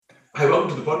Hey,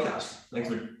 welcome to the podcast. Thanks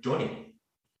for joining.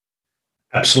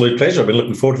 Absolute pleasure. I've been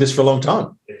looking forward to this for a long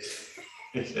time. It's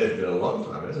been a long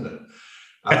time, hasn't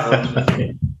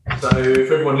it? So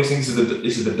for everyone listening,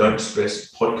 this is the Don't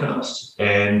Stress podcast,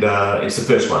 and it's the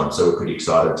first one, so we're pretty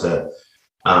excited to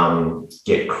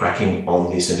get cracking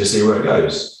on this and to see where it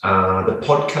goes. The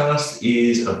podcast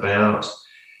is about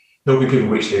helping people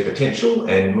reach their potential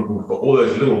and looking for all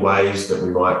those little ways that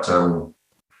we might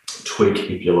tweak,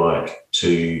 if you like,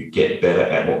 to get better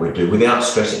at what we do without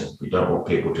stressing. We don't want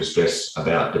people to stress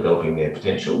about developing their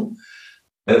potential.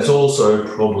 And it's also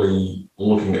probably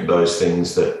looking at those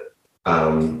things that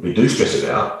we do stress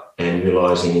about and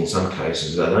realising in some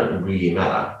cases they don't really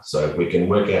matter. So if we can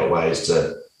work out ways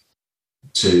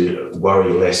to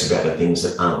worry less about the things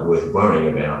that aren't worth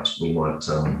worrying about, we might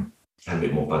have a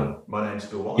bit more fun. My name's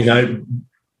Bill Wallace.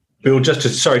 Bill, just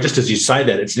as you say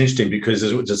that, it's interesting because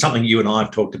it's something you and I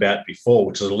have talked about before,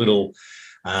 which is a little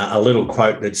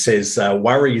quote that says,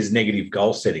 worry is negative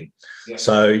goal setting. Yeah.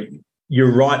 So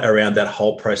you're right around that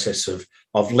whole process of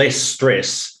less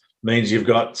stress means you've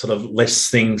got sort of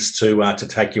less things to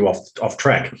take you off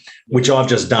track, which I've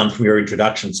just done from your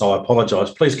introduction. So I apologise.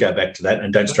 Please go back to that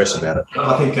and don't stress about it.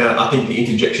 I think the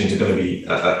interjections are going to be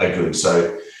good.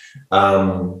 So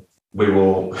we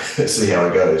will see how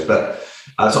it goes. But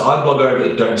so I blog over at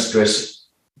the Don't Stress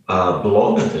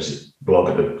blog. There's a blog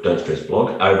at the Don't Stress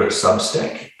blog over at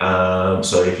Substack.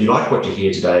 So if you like what you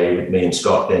hear today with me and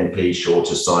Scott, then be sure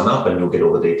to sign up and you'll get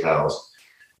all the details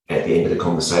at the end of the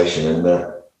conversation. And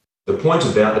the point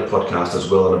about the podcast as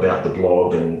well and about the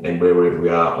blog and wherever we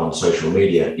are on social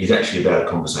media is actually about a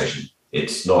conversation.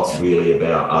 It's not really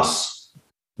about us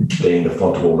being the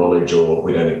font of all knowledge, or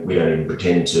we don't even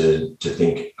pretend to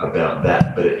think about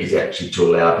that, but it is actually to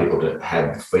allow people to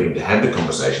have the freedom to have the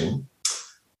conversation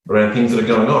around things that are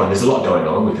going on. There's a lot going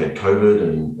on. We've had COVID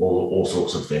and all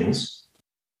sorts of things.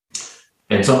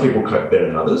 And some people cope better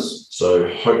than others.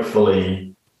 So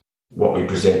hopefully what we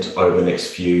present over the next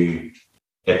few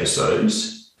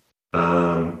episodes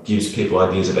gives people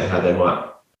ideas about how they might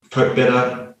cope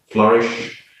better,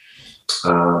 flourish,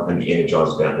 and be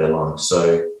energised about their lives.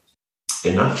 So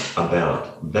enough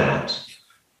about that.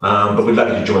 But we'd love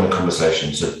you to join the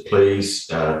conversation. So please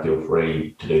feel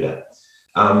free to do that.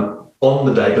 On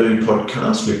the Debut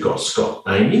podcast, we've got Scott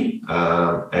Amy,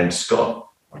 and Scott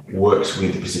works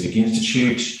with the Pacific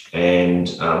Institute,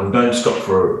 and I've known Scott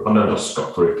for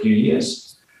a few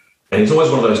years, and he's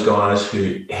always one of those guys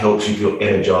who helps you feel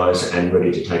energized and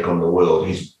ready to take on the world.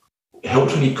 He's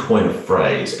helped me coin a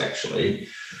phrase, actually,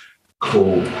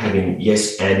 called having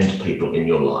yes and people in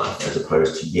your life as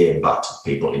opposed to yeah but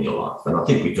people in your life. And I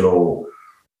think we can all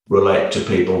relate to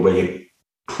people where you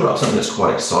put up something that's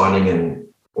quite exciting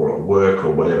or at work or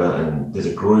whatever, and there's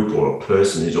a group or a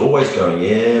person who's always going,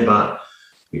 yeah, but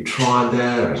we tried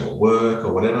that, or it doesn't work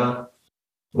or whatever.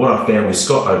 What I've found with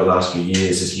Scott over the last few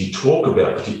years is you talk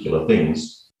about particular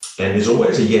things and there's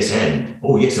always a yes and,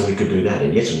 oh yes, and we could do that,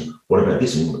 and yes, and what about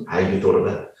this, and how have you thought of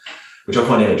that? Which I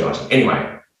find energizing.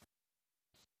 Anyway,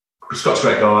 Scott's a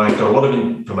great guy, got a lot of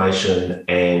information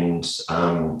and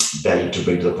value to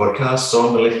bring to the podcast, so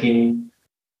I'm going to let him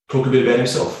talk a bit about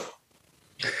himself.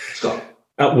 Scott.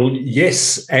 Well,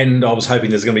 yes, and I was hoping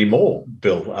there's going to be more,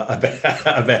 Bill, about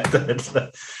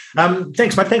that.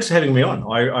 Thanks, mate. Thanks for having me on.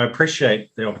 I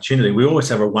appreciate the opportunity. We always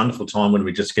have a wonderful time when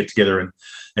we just get together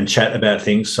and chat about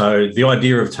things. So the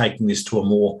idea of taking this to a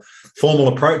more formal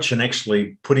approach and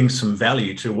actually putting some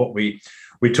value to what we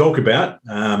talk about,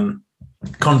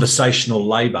 conversational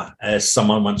labour, as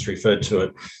someone once referred to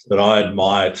it, that I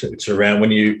admire. It's around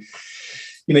when you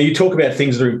talk about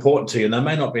things that are important to you, and they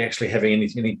may not be actually having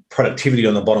any productivity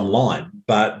on the bottom line,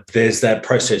 but there's that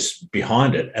process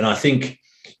behind it. And I think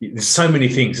there's so many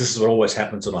things. This is what always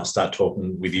happens when I start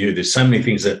talking with you. There's so many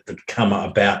things that come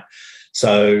about.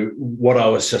 So what I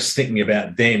was just thinking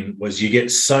about then was you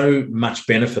get so much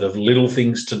benefit of little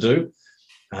things to do.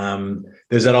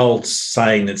 There's that old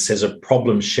saying that says a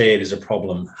problem shared is a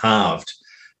problem halved.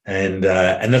 And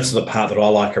that's the part that I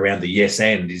like around the yes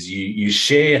and is you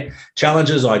share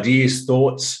challenges, ideas,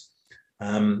 thoughts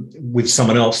with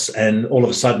someone else, and all of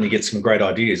a sudden you get some great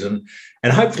ideas. And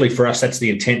hopefully for us, that's the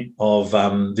intent of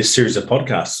this series of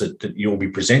podcasts that you'll be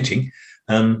presenting.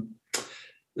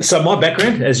 So my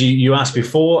background, as you asked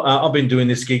before, I've been doing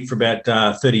this gig for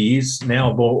about 30 years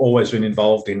now. I've always been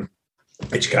involved in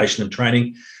education and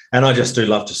training, and I just do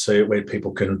love to see it where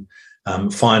people can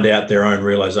find out their own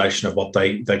realisation of what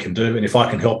they can do. And if I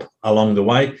can help along the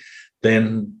way,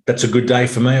 then that's a good day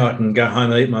for me. I can go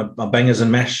home and eat my bangers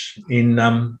and mash in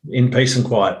peace and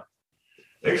quiet.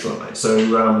 Excellent, mate.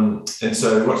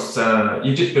 So, what's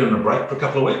you've just been on a break for a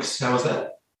couple of weeks. How was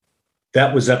that?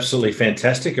 That was absolutely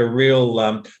fantastic. A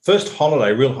real first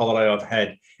real holiday I've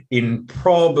had in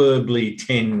probably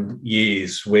 10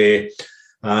 years, where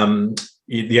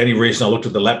the only reason I looked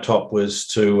at the laptop was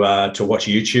to watch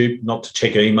YouTube, not to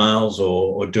check emails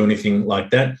or do anything like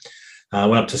that. I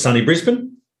went up to sunny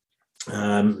Brisbane,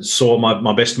 saw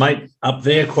my best mate up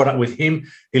there, caught up with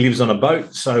him. He lives on a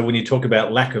boat. So when you talk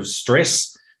about lack of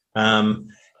stress,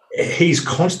 he's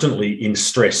constantly in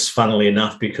stress, funnily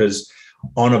enough, because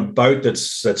on a boat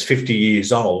that's 50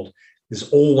 years old, there's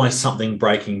always something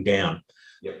breaking down.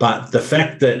 Yep. But the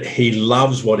fact that he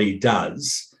loves what he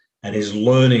does and is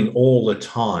learning all the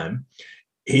time,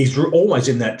 he's always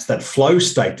in that flow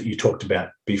state that you talked about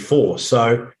before.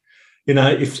 So,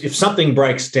 if something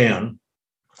breaks down,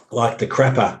 like the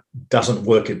crapper doesn't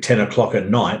work at 10 o'clock at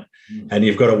night, and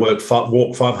you've got to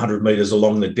walk 500 metres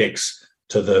along the decks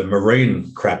to the marine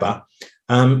crapper,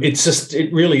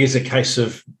 it really is a case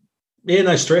of,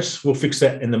 no stress, we'll fix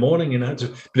that in the morning. It's a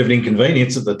bit of an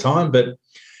inconvenience at the time, but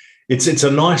it's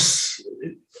a nice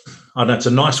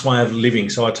way of living.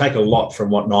 So I take a lot from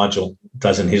what Nigel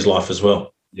does in his life as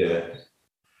well. Yeah.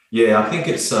 I think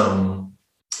it's a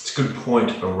good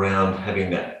point around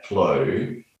having that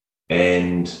flow,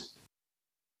 and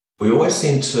we always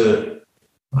seem to,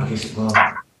 I guess, I've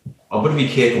got to be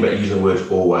careful about using the words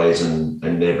always and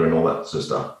never and all that sort of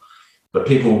stuff. But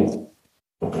people,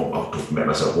 I'm talking about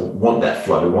myself, want that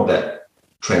flow, want that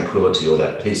tranquility or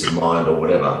that peace of mind or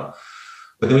whatever.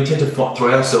 But then we tend to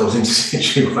throw ourselves into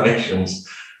situations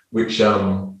which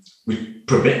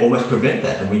almost prevent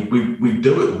that, and we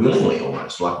do it willingly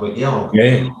almost. Like, I'll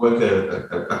work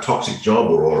a toxic job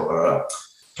or a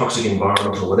toxic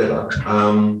environment or whatever,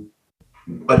 and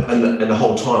the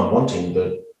whole time wanting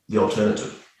the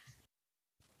alternative.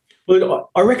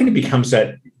 Well, I reckon it becomes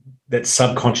that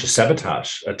subconscious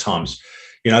sabotage at times.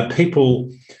 People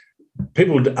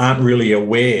aren't really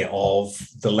aware of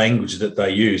the language that they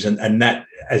use, and that,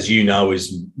 as you know,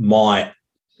 is my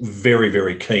very,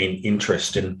 very keen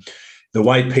interest in the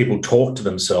way people talk to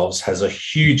themselves has a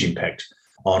huge impact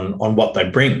on what they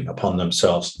bring upon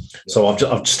themselves. So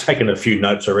I've just taken a few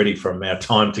notes already from our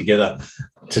time together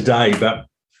today, but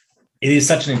it is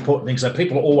such an important thing. So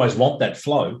people always want that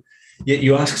flow, yet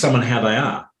you ask someone how they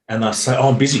are, and they say,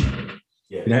 I'm busy.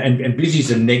 Yeah. And busy is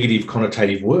a negative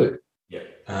connotative word. Yeah.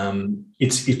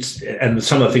 It's and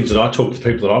some of the things that I talk to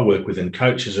people that I work with and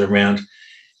coaches around,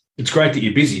 it's great that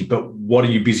you're busy, but what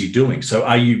are you busy doing? So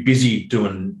are you busy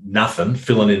doing nothing,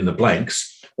 filling in the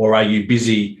blanks, or are you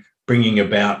busy bringing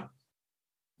about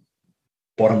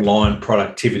bottom line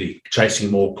productivity,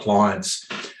 chasing more clients?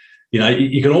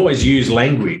 You can always use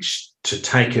language to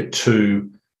take it to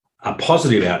a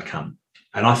positive outcome.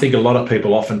 And I think a lot of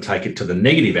people often take it to the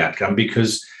negative outcome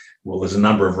because, there's a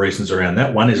number of reasons around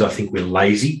that. One is I think we're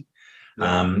lazy.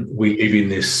 We live in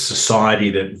this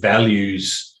society that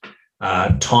values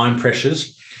time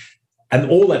pressures, and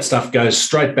all that stuff goes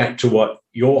straight back to what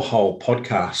your whole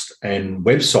podcast and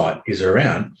website is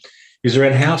around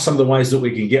how some of the ways that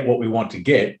we can get what we want to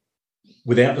get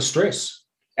without the stress.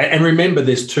 And remember,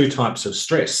 there's two types of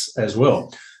stress as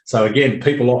well. So again,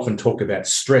 people often talk about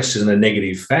stress in a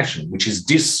negative fashion, which is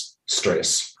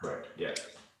distress. Right. Yeah.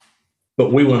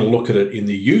 But we want to look at it in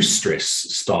the eustress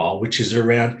style, which is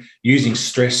around using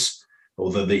stress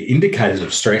or the indicators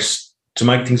of stress to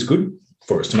make things good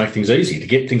for us, to make things easy, to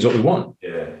get things what we want.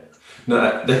 Yeah.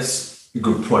 No, that's a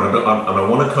good point. And I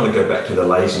want to kind of go back to the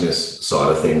laziness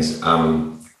side of things.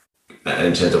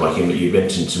 In terms of you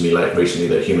mentioned to me recently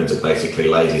that humans are basically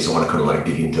lazy, so I want to kind of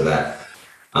dig into that.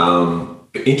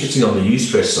 But interesting on the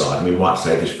eustress side, we might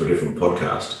say this for a different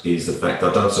podcast, is the fact that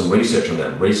I've done some research on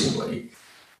that recently,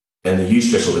 and the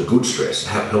eustress or the good stress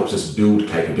helps us build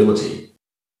capability.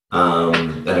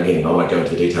 And again, I won't go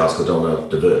into the details because I don't want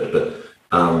to divert,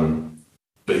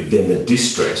 but then the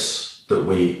distress that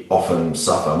we often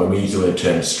suffer, when we use the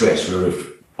term stress, we're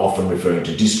often referring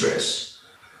to distress,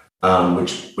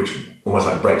 which almost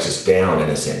like breaks us down in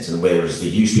a sense. And whereas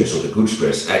the eustress or the good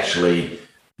stress actually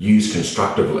used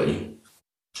constructively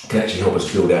can actually help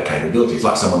us build our capabilities. It's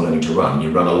like someone learning to run.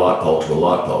 You run a light pole to a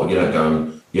light pole. You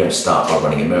don't start by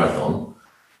running a marathon.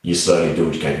 You slowly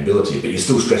build your capability, but you're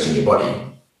still stressing your body,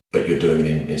 but you're doing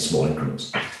it in small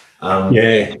increments.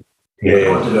 Yeah. I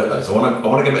want to do that though. So I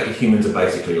want to go back to humans are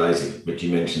basically lazy, which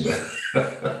you mentioned.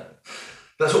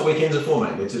 That's what weekends are for,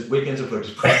 mate. It's just weekends are for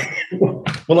just.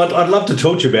 Well, I'd love to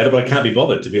talk to you about it, but I can't be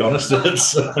bothered, to be honest.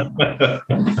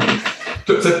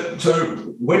 So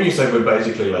when you say we're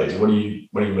basically lazy, what do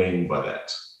you mean by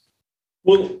that?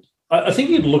 Well, I think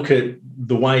you'd look at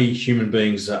the way human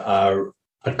beings are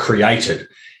are created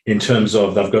in terms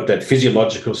of they've got that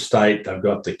physiological state, they've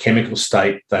got the chemical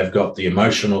state, they've got the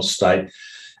emotional state,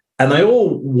 and they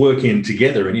all work in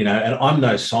together. And, and I'm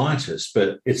no scientist,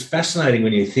 but it's fascinating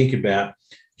when you think about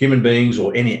human beings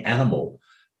or any animal,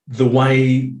 the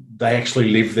way they actually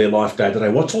live their life day to day.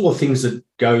 What's all the things that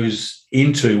goes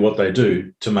into what they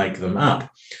do to make them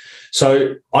up?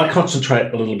 So I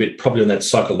concentrate a little bit probably on that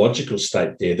psychological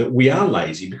state there, that we are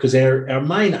lazy because our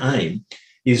main aim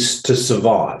is to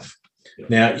survive.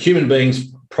 Now, human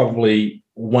beings probably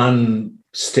one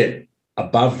step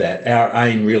above that. Our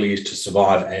aim really is to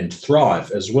survive and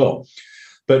thrive as well.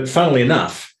 But funnily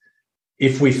enough,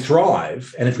 if we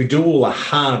thrive and if we do all the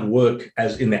hard work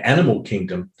as in the animal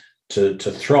kingdom to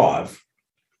thrive,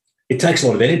 it takes a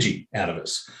lot of energy out of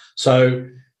us. So,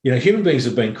 human beings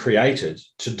have been created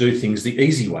to do things the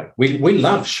easy way. We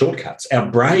love shortcuts. Our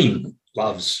brain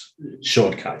loves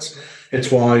shortcuts.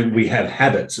 It's why we have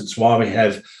habits. It's why we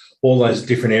have all those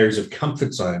different areas of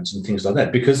comfort zones and things like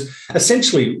that, because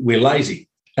essentially we're lazy.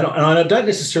 And I don't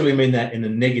necessarily mean that in a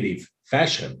negative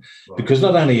fashion, because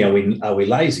not only are we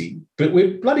lazy, but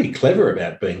we're bloody clever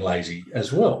about being lazy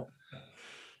as well.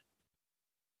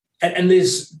 And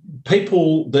there's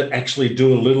people that actually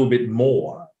do a little bit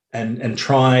more and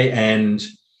try and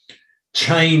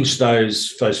change those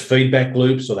feedback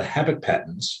loops or the habit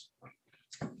patterns.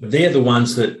 They're the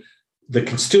ones that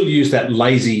can still use that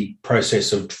lazy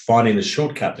process of finding the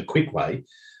shortcut, the quick way,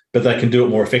 but they can do it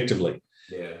more effectively.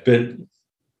 Yeah. But,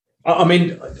 I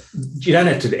mean, you don't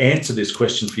have to answer this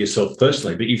question for yourself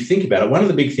personally, but if you think about it, one of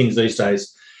the big things these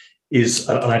days is,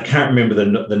 and I can't remember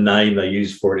the name they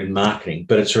use for it in marketing,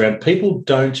 but it's around people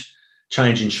don't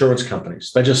change insurance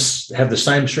companies. They just have the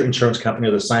same insurance company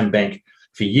or the same bank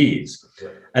for years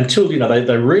until,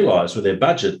 they realise with their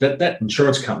budget that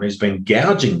insurance company has been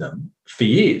gouging them for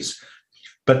years.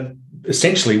 But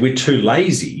essentially, we're too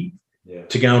lazy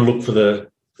to go and look for the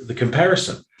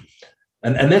comparison.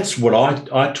 And that's what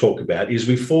I talk about, is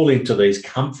we fall into these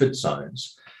comfort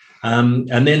zones. And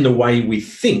then the way we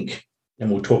think,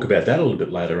 and we'll talk about that a little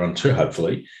bit later on too,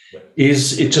 hopefully,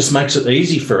 is it just makes it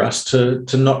easy for us to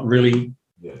not really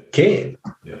care.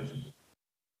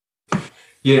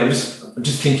 Yeah, I'm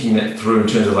just thinking that through in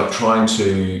terms of like trying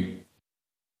to,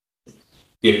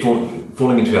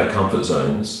 falling into our comfort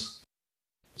zones.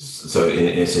 So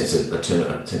in a sense,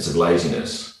 a sense of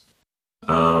laziness,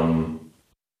 but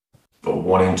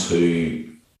wanting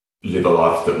to live a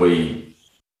life that we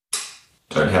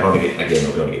don't have. I'm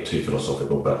not going to get too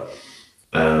philosophical, but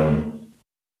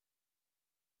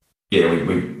we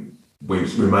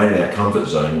remain in our comfort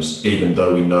zones, even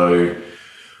though we know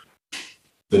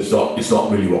that it's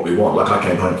not really what we want. Like I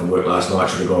came home from work last night,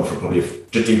 should have gone for probably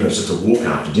just a walk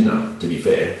after dinner, to be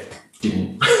fair.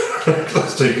 Didn't. I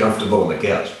was too comfortable on the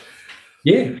couch.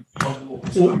 Yeah. Well,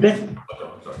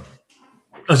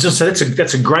 I was just saying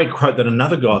that's a great quote that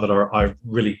another guy that I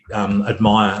really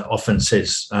admire often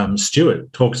says.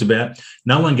 Stuart talks about,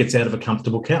 no one gets out of a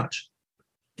comfortable couch.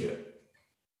 Yeah.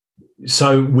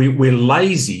 So we're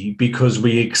lazy because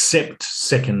we accept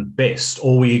second best,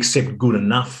 or we accept good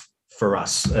enough for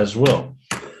us as well.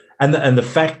 And the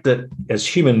fact that as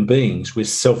human beings we're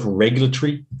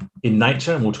self-regulatory in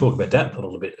nature, and we'll talk about that a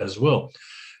little bit as well,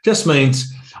 just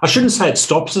means, I shouldn't say it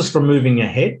stops us from moving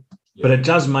ahead, but it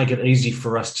does make it easy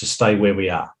for us to stay where we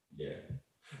are. Yeah.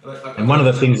 And one of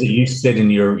the things that you said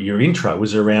in your intro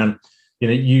was around,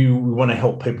 you want to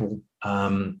help people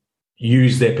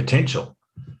use their potential.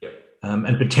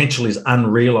 And potential is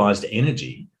unrealised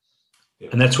energy.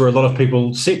 And that's where a lot of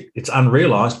people sit. It's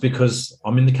unrealised because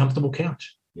I'm in the comfortable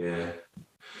couch. Yeah.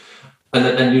 And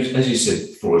as you said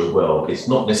before as well, it's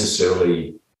not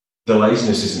necessarily, the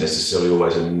laziness isn't necessarily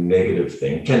always a negative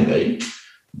thing. It can be.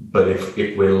 But if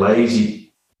we're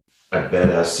lazy about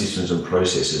our systems and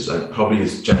processes, and probably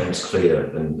as James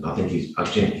Clear, and I think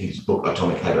his book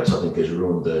Atomic Habits, I think, has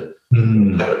ruined the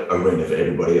habit arena for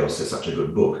everybody else. It's such a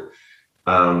good book.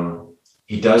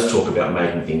 He does talk about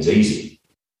making things easy,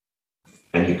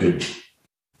 and you could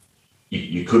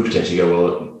potentially go,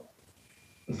 well,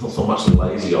 it's not so much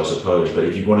lazy, I suppose, but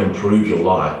if you want to improve your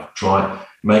life, try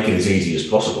make it as easy as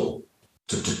possible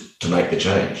to make the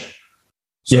change.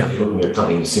 So if you're looking at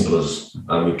something as simple as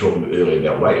we were talking earlier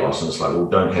about weight loss, and it's like, well,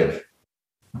 don't have,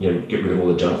 get rid of all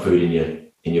the junk food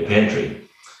in your pantry.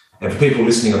 And for people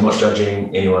listening, I'm not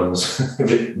judging anyone's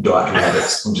dietary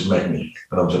habits. I'm just making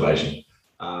an observation.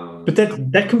 But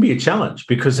that can be a challenge,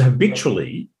 because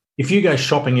habitually, if you go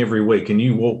shopping every week and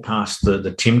you walk past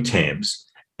the Tim Tams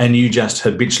and you just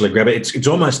habitually grab it, it's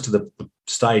almost to the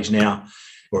stage now,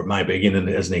 or it may be, again,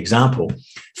 as an example,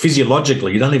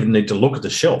 physiologically, you don't even need to look at the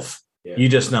shelf. Yeah. You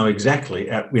just know exactly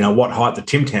what height the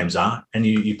Tim Tams are, and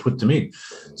you put them in.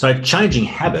 So changing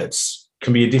habits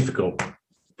can be a difficult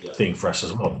thing for us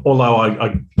as well. Although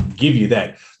I give you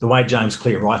that, the way James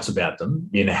Clear writes about them,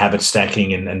 habit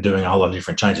stacking and doing a whole lot of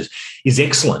different changes is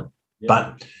excellent. Yeah.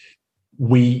 But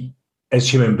we, as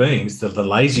human beings, the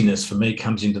laziness for me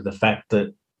comes into the fact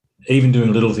that even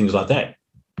doing little things like that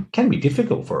can be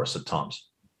difficult for us at times.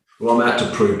 Well, I'm out to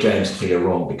prove James Clear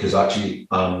wrong, because actually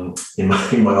in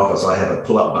my office I have a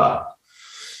pull-up bar,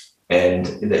 and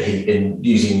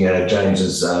using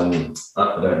James's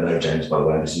I don't know James, by the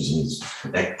way, I'm just using his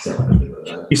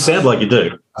accent. You sound like you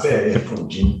do. Yeah, from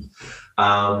Jim.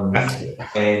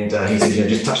 And he says,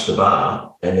 just touch the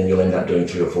bar and then you'll end up doing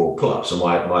 3 or 4 pull-ups. So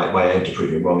my aim to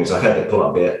prove him wrong is I've had the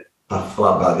pull-up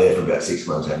bar there for about 6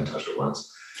 months, haven't touched it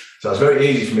once. So it's very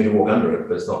easy for me to walk under it,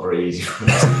 but it's not very easy for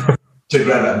me to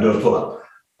grab it and do a pull-up.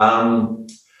 But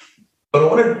I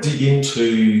want to dig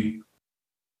into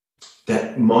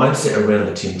that mindset around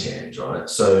the Tim Tams, right?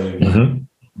 So and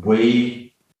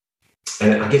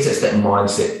I guess that's that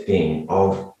mindset thing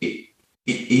of it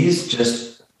is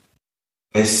just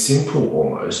as simple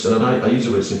almost, and I use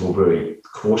the word simple very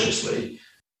cautiously,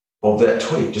 of that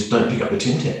tweet, just don't pick up the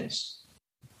Tim Tams,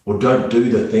 or don't do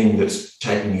the thing that's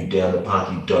taking you down the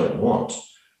path you don't want.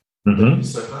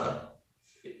 It's so hard.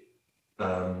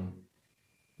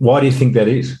 Why do you think that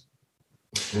is?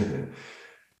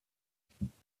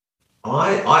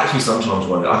 I actually sometimes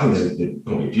wonder, I think there's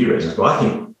probably a few reasons, but I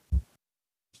think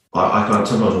I can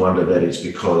sometimes wonder that it's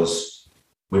because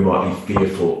we might be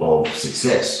fearful of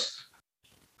success.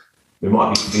 We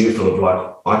might be fearful of,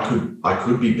 like, I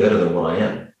could be better than what I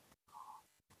am.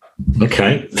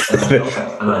 Okay.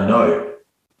 And I know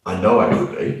I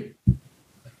could be,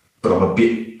 but I'm a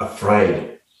bit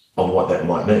afraid of what that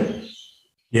might mean.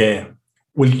 Yeah.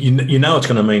 Well, you know it's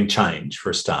going to mean change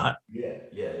for a start. Yeah.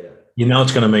 You know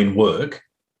it's going to mean work.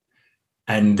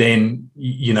 And then,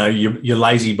 your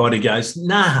lazy body goes,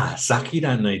 nah, suck, you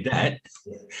don't need that.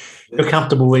 Yeah. You're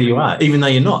comfortable where you are, even though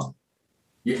you're not.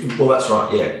 Yeah, well, that's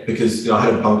right, yeah. Because I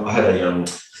had a bucket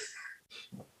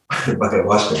of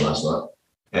ice cream last night.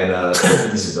 And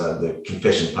this is the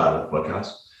confession part of the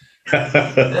podcast.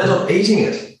 As I'm eating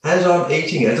it, as I'm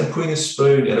putting a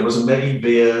spoon, and it was a Maggie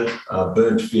Beer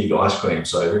burnt fig ice cream.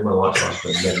 So everyone likes ice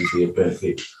cream, Maggie Beer burnt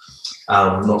fig.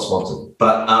 Not sponsored.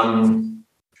 But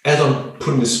as I'm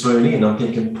putting the spoon in, I'm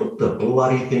thinking, put the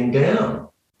bloody thing down.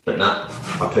 But no,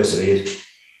 I persevered.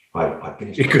 I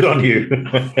finished. Good on you.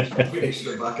 I finished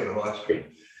the bucket of ice cream.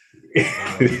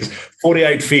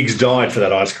 48 figs died for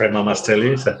that ice cream, I must tell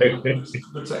you. So. Good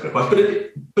sacrifice. But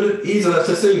it is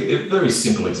a very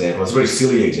simple example. It's a very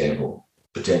silly example,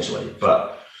 potentially.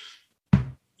 But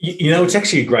it's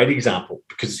actually a great example,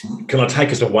 because can I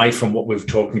take us away from what we've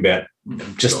talking about,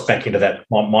 just back into that,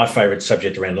 my favourite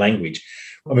subject around language.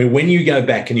 I mean, when you go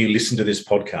back and you listen to this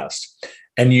podcast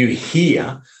and you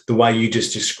hear the way you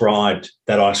just described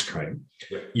that ice cream,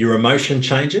 your emotion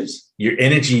changes, your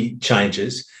energy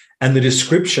changes, and the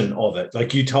description of it,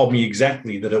 like you told me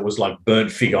exactly that it was like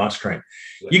burnt fig ice cream.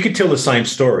 Yeah. You could tell the same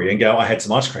story and go, I had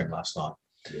some ice cream last night.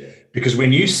 Yeah. Because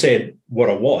when you said what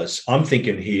it was, I'm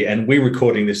thinking here, and we're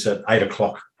recording this at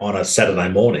 8:00 on a Saturday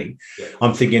morning,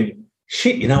 I'm thinking,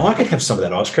 shit, I could have some of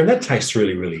that ice cream. That tastes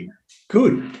really, really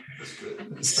good.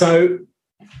 So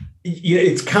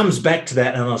it comes back to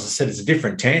that, and as I said, it's a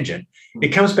different tangent. It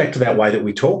comes back to that way that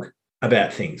we talk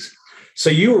about things. So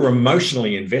you were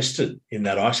emotionally invested in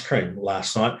that ice cream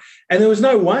last night, and there was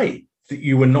no way that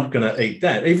you were not going to eat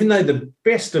that, even though the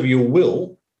best of your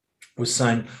will was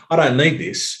saying, I don't need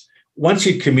this. Once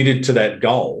you'd committed to that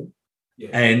goal,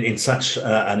 and in such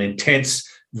an intense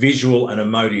visual and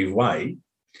emotive way,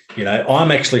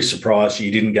 I'm actually surprised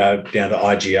you didn't go down to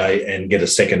IGA and get a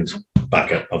second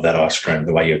bucket of that ice cream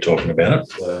the way you're talking about it.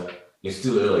 You're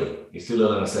still early. You're still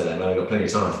early on a Saturday, mate. I've got plenty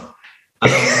of time.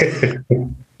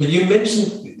 But you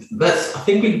mentioned that, I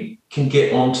think we can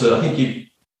get on to, I think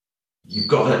you've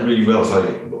got that really well. So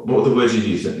what were the words you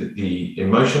used? The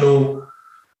emotional,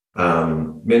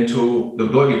 mental, the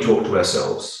way we talk to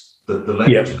ourselves, the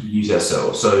language we use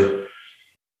ourselves. So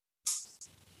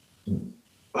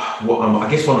I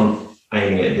guess what I'm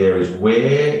aiming at there is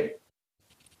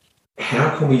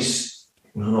how can we,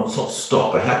 not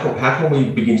stop, but how can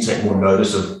we begin to take more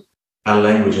notice of our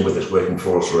language and whether it's working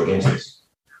for us or against us?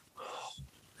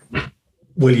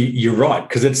 Well, you're right,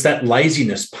 because it's that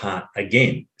laziness part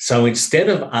again. So instead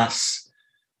of us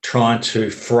trying to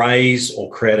phrase or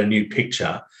create a new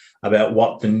picture about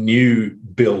what the new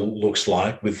bill looks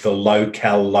like with the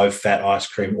low-cal, low-fat ice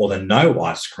cream or the no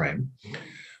ice cream,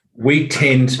 we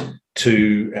tend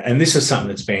to, and this is something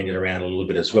that's bandied around a little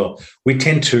bit as well, we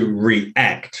tend to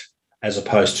react as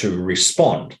opposed to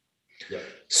respond. Yep.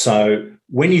 So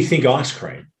when you think ice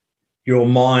cream, your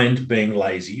mind, being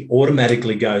lazy,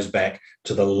 automatically goes back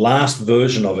to the last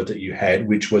version of it that you had,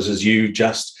 which was, as you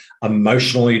just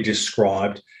emotionally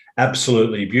described,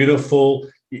 absolutely beautiful.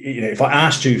 You know, if I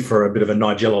asked you for a bit of a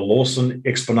Nigella Lawson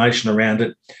explanation around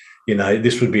it, you know,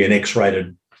 this would be an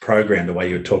X-rated program, the way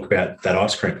you would talk about that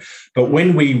ice cream. But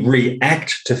when we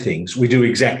react to things, we do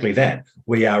exactly that.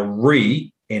 We are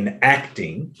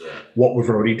re-enacting what we've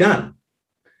already done.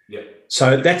 Yeah.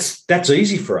 So that's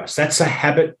easy for us. That's a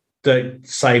habit that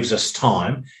saves us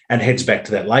time and heads back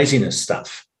to that laziness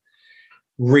stuff.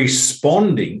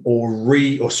 Responding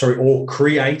or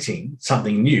creating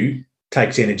something new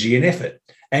takes energy and effort.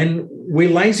 And we're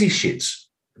lazy shits.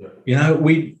 Yeah. You know,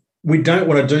 we don't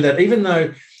want to do that, even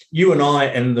though you and I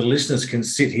and the listeners can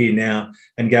sit here now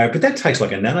and go, but that takes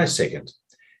like a nanosecond.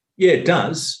 Yeah, it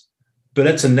does. But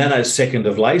that's a nanosecond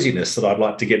of laziness that I'd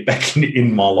like to get back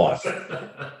in my life.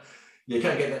 You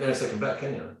can't get that nanosecond back,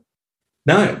 can you?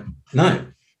 No.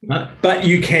 But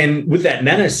you can, with that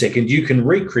nanosecond, you can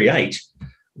recreate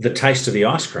the taste of the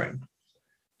ice cream.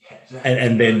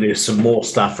 And then there's some more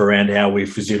stuff around how we're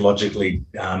physiologically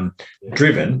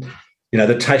driven. You know,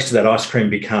 the taste of that ice cream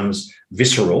becomes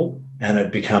visceral and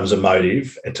it becomes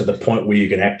emotive, and to the point where you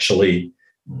can actually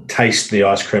taste the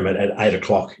ice cream at 8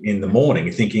 o'clock in the morning.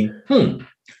 You're thinking,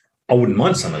 I wouldn't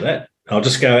mind some of that. I'll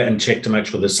just go and check to make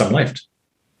sure there's some left.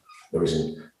 There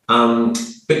isn't. But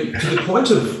to the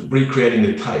point of recreating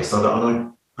the taste,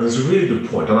 and it's a really good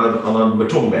point. And we're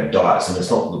talking about diets, and it's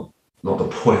not the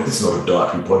point. It's not a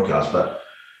dietary podcast, but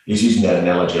it's using that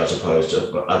analogy, I suppose,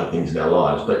 to other things in our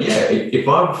lives. But yeah, if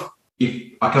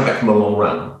I come back from a long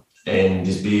run and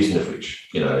there's beers in the fridge,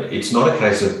 you know, it's not a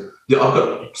case of I've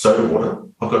got soda water,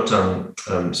 I've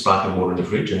got sparkling water in the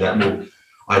fridge, and that will.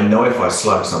 I know if I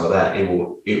slug some of that,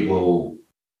 it will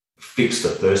fix the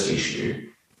thirst issue.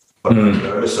 But I don't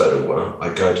go to soda water.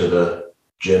 I go to the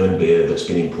German beer that's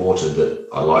been imported that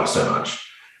I like so much,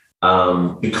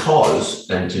 because,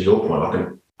 and to your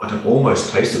point, I can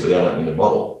almost taste it without opening the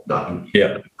bottle.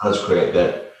 It does create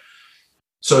that.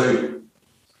 So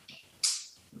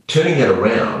turning that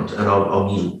around, and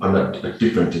I'll use a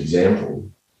different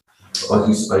example. I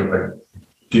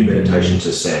do meditation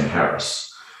to Sam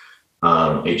Harris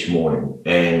each morning,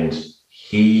 and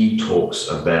he talks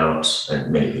about,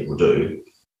 and many people do,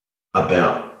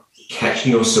 about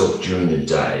catching yourself during the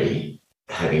day,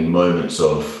 having moments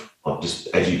of just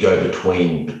as you go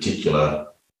between particular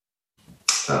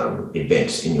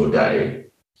events in your day,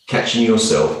 catching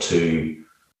yourself to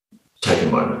take a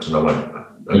moment. And I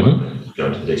won't go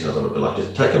into the details of it, but like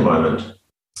just take a moment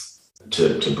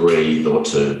to breathe or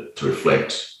to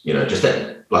reflect, you know, just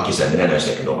that, like you said, a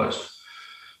nanosecond almost.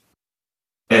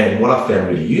 And what I found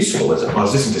really useful is I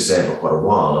was listening to Sam for quite a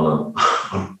while,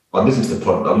 and I'm listening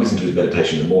to his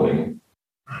meditation in the morning,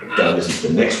 then I listen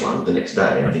to the next one the next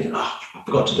day, and I think, I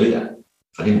forgot to do that.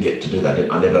 I didn't get to do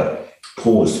that. I never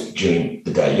paused during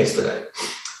the day yesterday.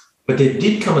 But there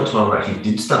did come a time where I actually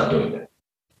did start doing that.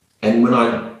 And when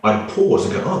I pause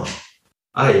and go,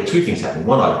 hey, two things happened.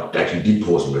 One, I actually did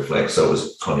pause and reflect, so it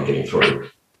was kind of getting through.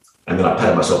 And then I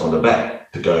patted myself on the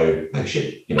back to go, oh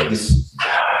shit, you know, this is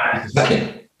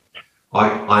happening.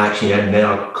 I actually am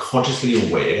now consciously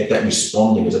aware that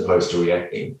responding as opposed to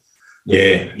reacting.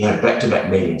 Yeah. You have back-to-back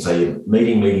meetings. So you're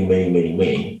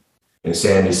meeting. And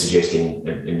Sam is suggesting,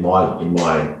 in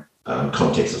my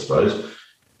context, I suppose,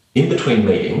 in between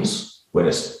meetings, when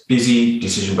it's busy,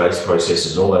 decision-based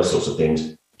processes, all those sorts of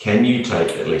things, can you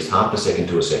take at least half a second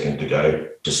to a second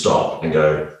to stop and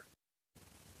go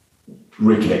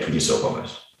reconnect with yourself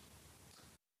almost?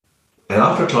 And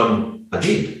after a time, I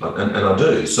did, and I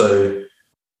do. So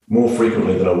more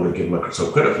frequently than I would have given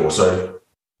myself credit for. So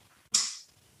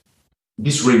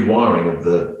this rewiring of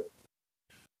the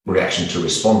reaction to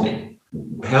responding,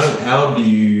 how do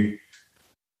you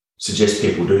suggest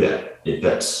people do that? If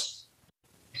that's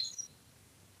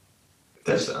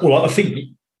well, I think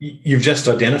you've just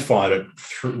identified it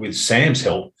with Sam's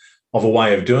help of a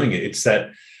way of doing it. It's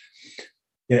that,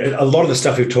 you know, a lot of the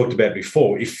stuff we've talked about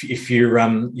before, if you're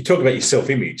you talk about your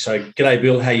self-image. So, g'day,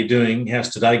 Bill, how you doing? How's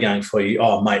today going for you?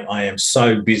 Oh, mate, I am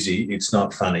so busy, it's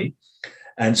not funny.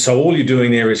 And so all you're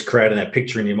doing there is creating that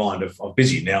picture in your mind of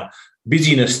busy. Now,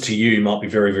 busyness to you might be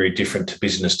very, very different to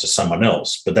busyness to someone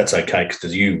else, but that's okay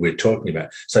because we're talking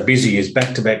about. So busy is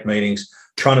back-to-back meetings,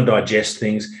 trying to digest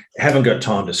things, haven't got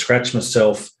time to scratch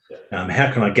myself.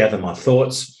 How can I gather my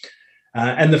thoughts?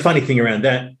 And the funny thing around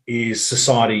that is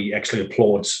society actually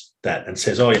applauds that and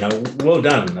says, oh, well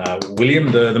done,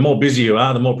 William. The more busy you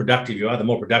are, the more productive you are,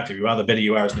 the better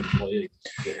you are as an employee.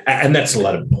 And that's a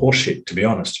lot of horseshit, to be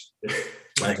honest,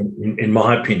 in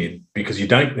my opinion, because you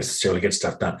don't necessarily get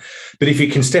stuff done. But if you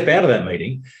can step out of that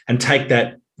meeting and take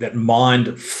that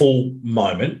mindful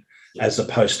moment as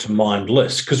opposed to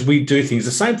mindless, because we do things,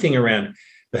 the same thing around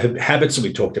the habits that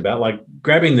we talked about, like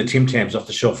grabbing the Tim Tams off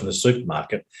the shelf in the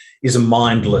supermarket is a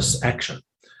mindless action.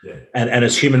 Yeah. And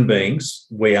as human beings,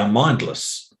 we are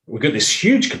mindless. We've got this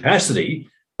huge capacity,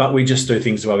 but we just do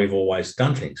things the way we've always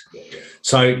done things. Yeah.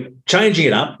 So changing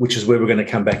it up, which is where we're going to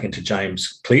come back into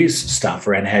James Clear's stuff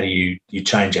around how do you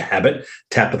change a habit,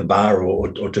 tap at the bar or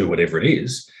do whatever it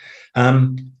is,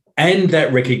 and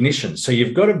that recognition. So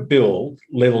you've got to build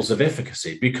levels of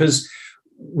efficacy, because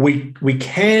we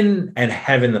can and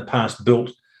have in the past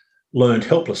built learned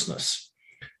helplessness.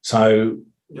 So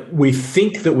we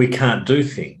think that we can't do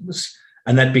things,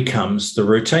 and that becomes the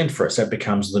routine for us. That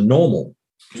becomes the normal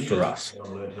for us.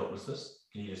 Learned helplessness?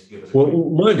 Can you just give us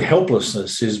learned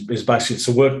helplessness is basically, it's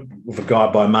a work of a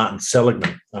guy by Martin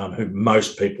Seligman, who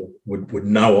most people would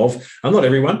know of. Not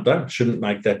everyone, though. Shouldn't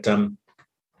make that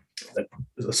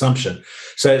assumption.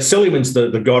 So Seligman's the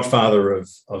godfather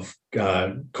of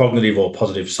cognitive or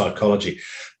positive psychology,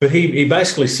 but he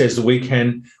basically says that we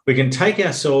can take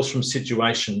ourselves from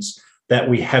situations that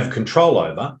we have control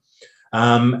over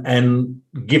and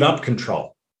give up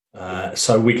control.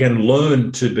 So we can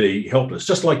learn to be helpless,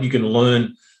 just like you can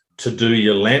learn to do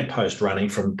your lamppost running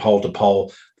from pole to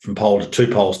pole, from pole to 2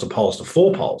 poles to poles to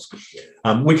 4 poles.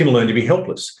 We can learn to be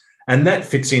helpless. And that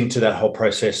fits into that whole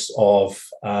process of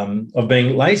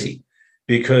being lazy,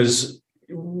 because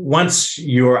once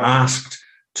you're asked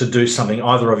to do something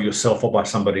either of yourself or by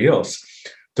somebody else,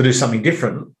 to do something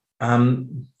different,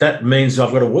 that means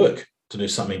I've got to work to do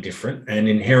something different, and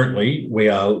inherently we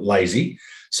are lazy.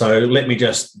 So let me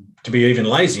to be even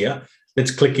lazier,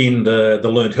 let's click in the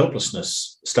learned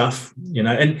helplessness stuff,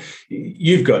 and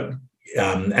you've got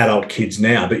adult kids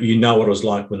now, but you know what it was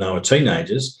like when they were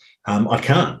teenagers. I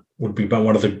can't would be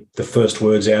one of the first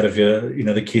words out of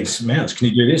the kids' mouths. Can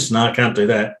you do this? No, I can't do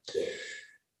that.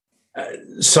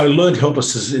 So learned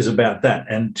helplessness is about that.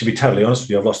 And to be totally honest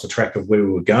with you, I've lost the track of where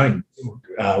we were going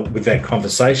with that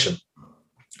conversation.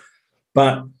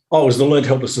 But it was the learned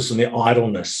helplessness and the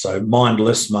idleness, so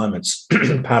mindless moments,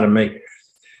 pardon me.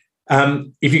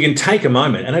 If you can take a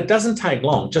moment, and it doesn't take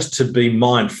long, just to be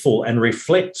mindful and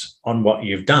reflect on what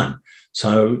you've done.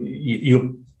 So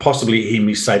you'll possibly hear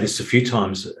me say this a few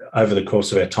times over the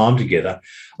course of our time together.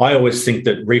 I always think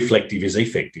that reflective is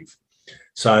effective.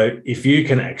 So if you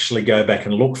can actually go back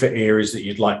and look for areas that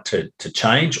you'd like to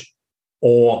change,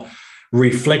 or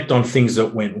reflect on things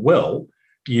that went well,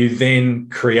 you then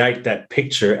create that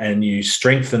picture and you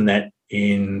strengthen that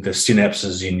in the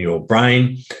synapses in your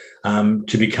brain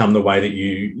to become the way that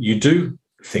you do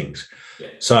things. Yeah.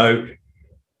 So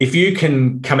if you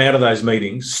can come out of those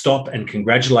meetings, stop and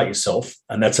congratulate yourself,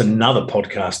 and that's another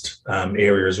podcast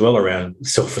area as well around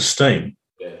self-esteem,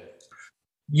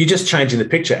 you're just changing the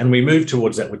picture, and we move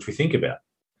towards that which we think about.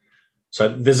 So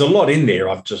there's a lot in there.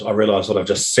 I realise what I've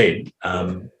just said,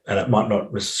 and it might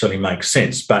not necessarily make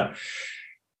sense, but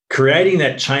creating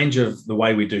that change of the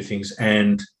way we do things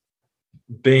and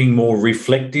being more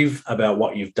reflective about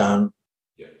what you've done,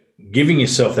 giving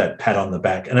yourself that pat on the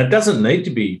back. And it doesn't need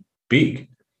to be big.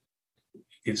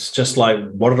 It's just like,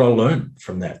 what did I learn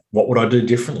from that? What would I do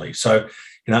differently? So,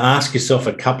 ask yourself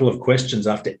a couple of questions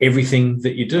after everything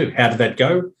that you do. How did that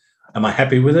go? Am I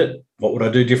happy with it? What would I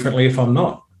do differently if I'm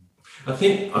not? I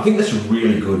think that's a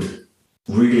really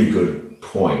good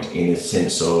point, in the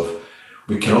sense of,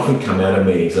 we can often come out of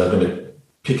meetings. I'm going to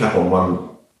pick up on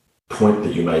one point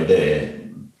that you made there,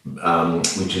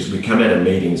 which is we come out of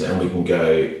meetings and we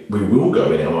will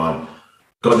go in our mind,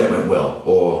 God, that went well,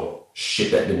 or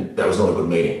shit, that was not a good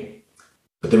meeting.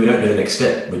 But then we don't do the next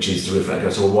step, which is to reflect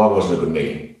and say, well, why wasn't it a good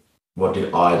meeting? What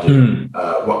did I do?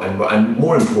 And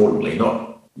more importantly,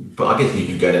 but I guess you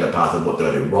could go down the path of what did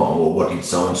I do wrong, or what did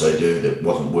so-and-so do that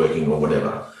wasn't working, or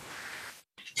whatever.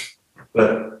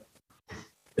 But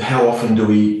how often do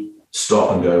we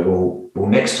stop and go, well,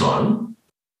 next time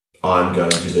I'm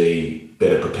going to be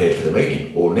better prepared for the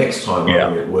meeting, or next time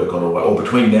I'm going to work on a way, or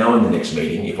between now and the next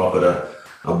meeting, if I've got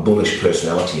a bullish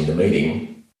personality in the meeting,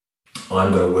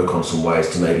 I'm going to work on some ways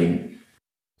to maybe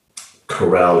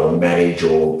corral or manage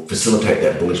or facilitate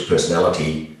that bullish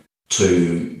personality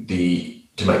to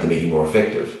make the meeting more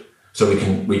effective. So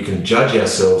we can judge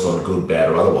ourselves on good, bad,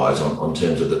 or otherwise on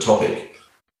terms of the topic.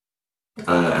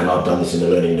 And I've done this in the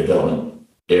learning and development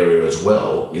area as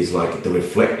well, is like the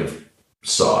reflective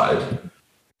side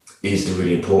is the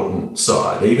really important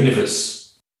side. Even if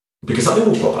it's because something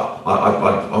will pop up.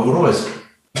 I would always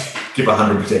give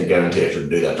 100% guarantee, I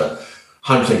shouldn't do that, but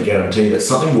 100% guarantee that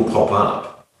something will pop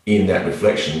up in that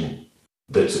reflection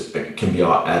that can be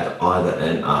either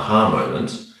an aha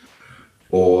moment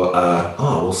or,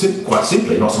 quite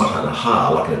simply, not so much an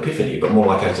aha, like an epiphany, but more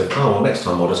like next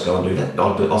time I'll just go and do that.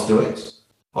 I'll do X.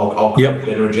 I'll create a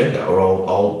better agenda, or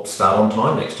I'll start on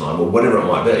time next time, or whatever it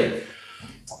might be.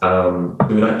 But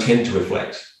we don't tend to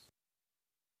reflect.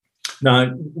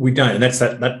 No, we don't, and that's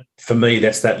that for me.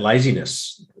 That's that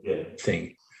laziness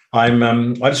thing. I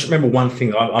just remember one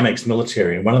thing. I'm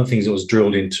ex-military, and one of the things that was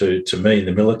drilled into me in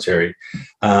the military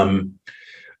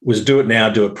was do it now,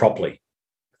 do it properly.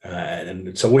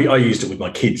 And so I used it with my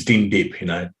kids, dip,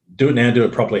 do it now, do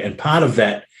it properly. And part of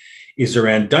that is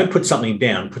around don't put something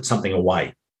down, put something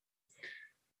away.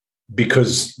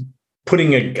 Because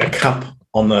putting a cup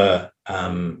on the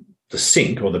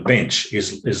sink or the bench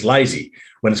is lazy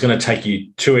when it's going to take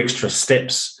you 2 extra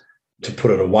steps to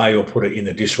put it away or put it in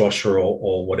the dishwasher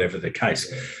or whatever the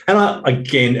case. And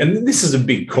and this is a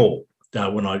big call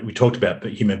when we talked about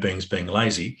human beings being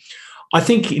lazy. I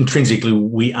think intrinsically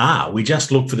we are. We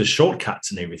just look for the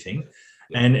shortcuts and everything.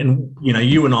 And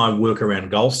you and I work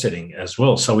around goal setting as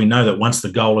well. So we know that once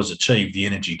the goal is achieved, the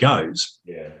energy goes.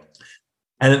 Yeah.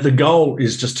 And that the goal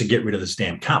is just to get rid of this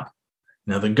damn cup.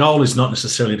 Now, the goal is not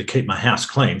necessarily to keep my house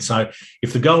clean. So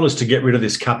if the goal is to get rid of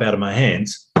this cup out of my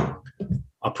hands,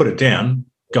 I put it down,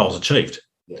 goal's achieved.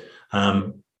 Yeah.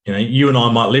 You and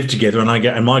I might live together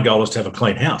and my goal is to have a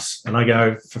clean house. And I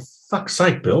go, for fuck's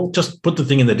sake, Bill, just put the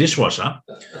thing in the dishwasher,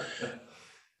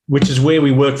 which is where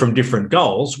we work from different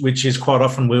goals, which is quite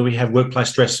often where we have workplace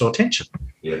stress or tension.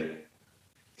 Yeah.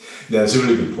 Yeah, that's a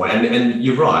really good point. And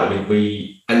you're right. I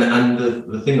mean, and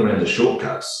the thing around the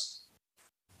shortcuts,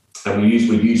 and we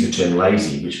use the term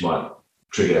lazy, which might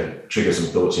trigger some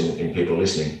thoughts in people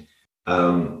listening.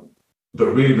 But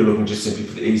really we're looking just simply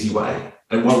for the easy way.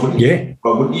 And why wouldn't you?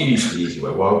 Why wouldn't you use the easy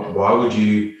way? Why would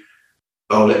you,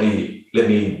 let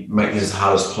me make this as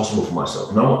hard as possible for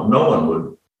myself? No one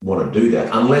would want to do that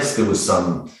unless there was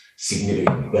some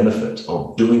significant benefit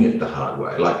of doing it the hard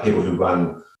way, like people who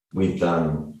run with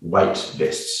weight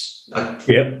vests.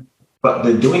 But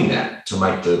they're doing that to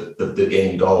make the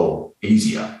end goal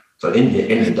easier. So at the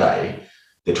end of the day,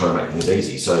 they're trying to make things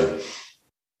easy. So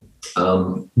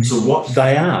what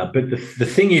they are, but the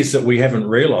thing is that we haven't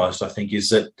realised, I think, is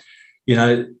that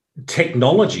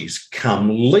technologies come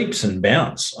leaps and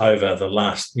bounds over the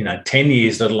last 10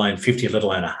 years, let alone 50, let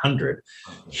alone 100.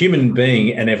 Human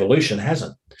being and evolution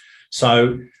hasn't.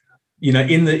 So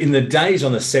in the days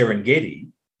on the Serengeti,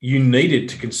 you needed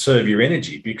to conserve your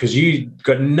energy because you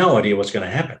got no idea what's going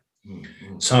to happen.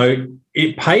 Mm-hmm. So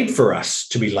it paid for us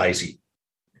to be lazy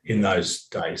in those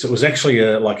days. It was actually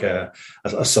a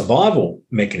survival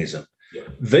mechanism. Yeah.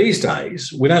 These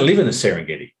days, we don't live in the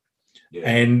Serengeti. Yeah.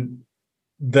 And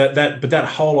that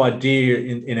whole idea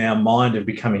in our mind of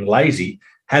becoming lazy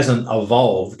hasn't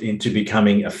evolved into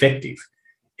becoming effective.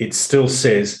 It still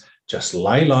says just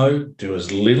lay low, do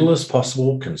as little as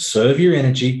possible, conserve your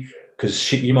energy,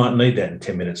 because you might need that in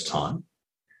 10 minutes' time.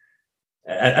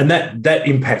 And that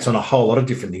impacts on a whole lot of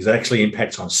different things. It actually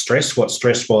impacts on stress, what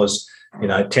stress was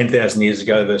 10,000 years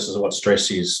ago versus what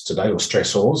stress is today, or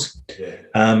stressors. Yeah.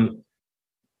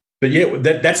 But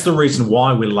that's the reason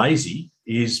why we're lazy,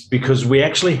 is because we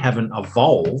actually haven't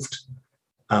evolved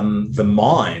the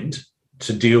mind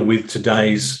to deal with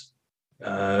today's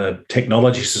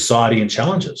technology, society, and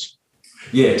challenges.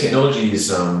 Yeah, technology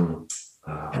is.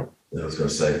 I was going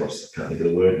to say, I can't think of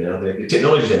the word now.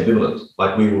 Technology is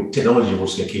ambivalent. Technology will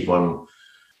just keep on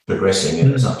progressing,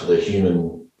 and it's up to the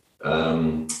human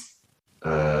to,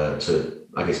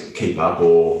 I guess, keep up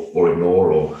or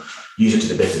ignore or use it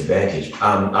to the best advantage.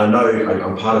 I know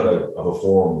I'm part of a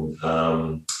forum,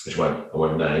 which I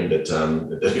won't name, but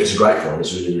it's a great forum.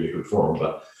 It's a really, really good forum.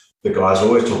 But the guys are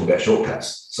always talking about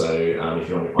shortcuts. So if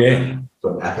you want to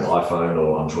got an Apple iPhone,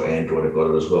 or I'm sure Android have got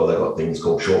it as well, they've got things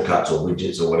called shortcuts or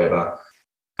widgets or whatever.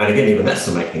 And again, even that's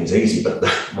to make things easy. But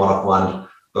what I find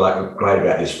great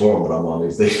about this forum that I'm on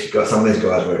is some of these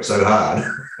guys work so hard.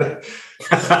 And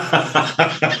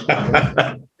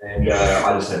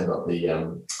I just haven't got the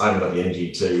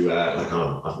energy to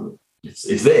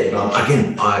it's there. But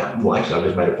again, I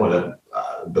just made a point that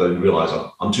I realise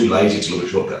I'm too lazy to look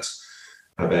at shortcuts.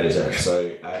 How bad is that?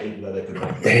 So even though they could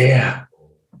make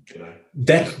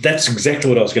that's exactly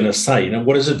what I was going to say.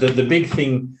 What is it? The big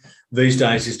thing these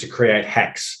days is to create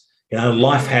hacks.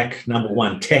 Life hack number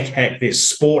one, tech hack this,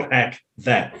 sport hack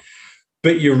that.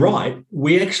 But you're right.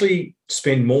 We actually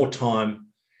spend more time,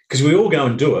 because we all go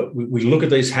and do it. We look at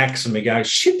these hacks and we go,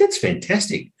 shit, that's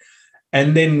fantastic.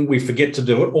 and then we forget to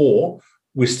do it, or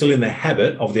we're still in the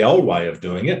habit of the old way of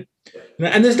doing it.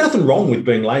 And there's nothing wrong with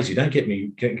being lazy. Don't get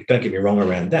me wrong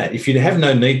around that. If you have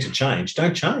no need to change,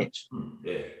 don't change.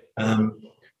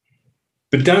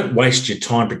 But don't waste your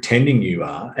time pretending you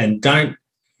are, and don't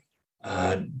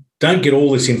get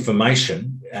all this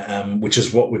information, which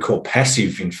is what we call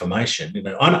passive information. You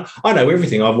know, I know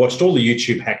everything. I've watched all the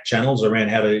YouTube hack channels around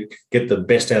how to get the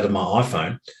best out of my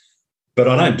iPhone, but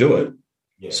I don't do it.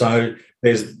 Yeah. So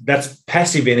that's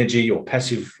passive energy or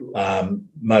passive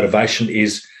motivation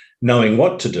is knowing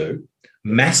what to do.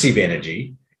 Massive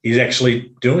energy is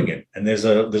actually doing it, and there's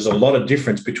a lot of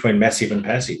difference between massive and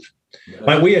passive. Yeah.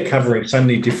 Mate, we are covering so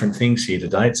many different things here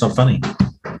today. It's not funny.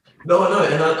 No, I know,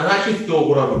 and I actually thought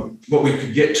what we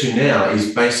could get to now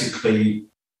is basically,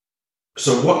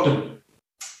 so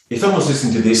if someone's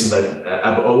listening to this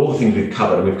and all the things we've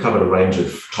covered a range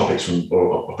of topics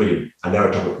or probably a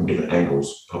narrow topic from different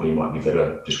angles, probably might be a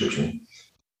better description.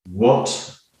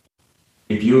 What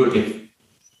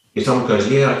if someone goes,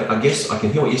 yeah, I guess I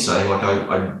can hear what you're saying.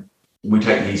 Like we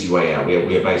take the easy way out.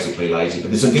 We're basically lazy, but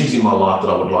there's some things in my life that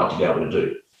I would like to be able to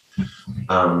do.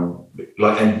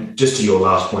 And just to your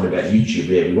last point about YouTube,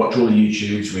 we watch all the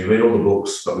YouTubes, we read all the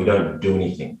books, but we don't do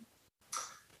anything.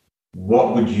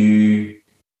 What would you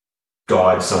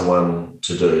guide someone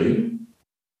to do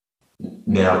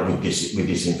now with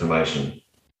this information?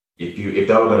 If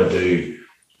they were going to do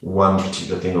one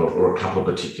particular thing or a couple of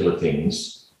particular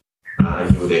things,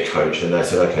 and you were their coach, and they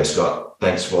said, "Okay, Scott,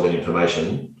 thanks for all that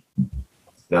information."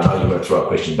 Now, I know you're going to throw a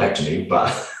question back to me,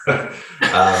 but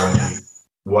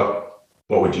what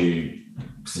would you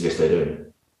suggest they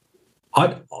do?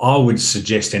 I would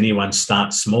suggest anyone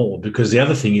start small, because the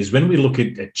other thing is when we look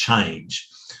at change,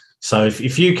 so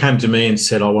if you came to me and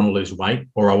said, I want to lose weight,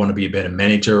 or I want to be a better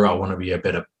manager, or I want to be a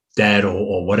better dad,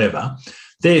 or whatever,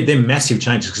 they're massive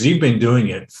changes, because you've been doing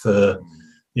it for,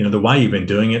 the way you've been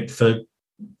doing it for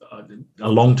a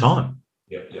long time.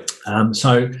 Yeah.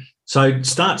 So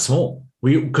start small.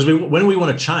 When we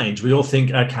want to change, we all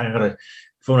think, okay,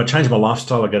 if I want to change my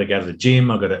lifestyle, I've got to go to the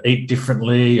gym, I've got to eat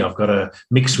differently, I've got to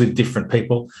mix with different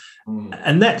people.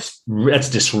 And that's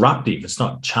disruptive. It's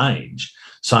not change.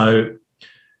 So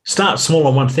start small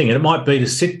on one thing. And it might be to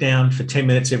sit down for 10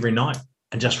 minutes every night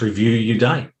and just review your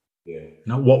day. Yeah.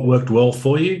 What worked well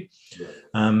for you.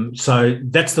 Yeah. So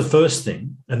that's the first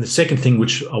thing. And the second thing,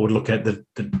 which I would look at that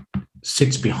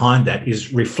sits behind that,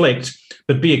 is reflect,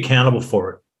 but be accountable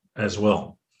for it as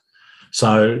well.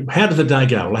 So how did the day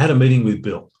go? Well, I had a meeting with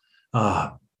Bill.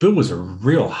 Bill was a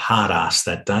real hard ass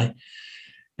that day.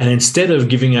 And instead of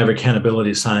giving over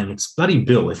accountability, saying, it's bloody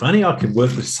Bill, if only I could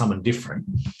work with someone different.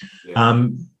 Yeah.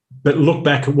 But look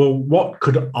back at, well, what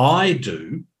could I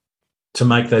do to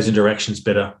make those interactions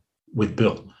better with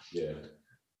Bill?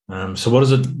 Yeah. So what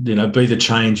does it, be the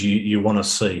change you want to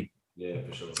see? Yeah,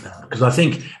 for sure. Because I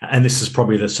think, and this is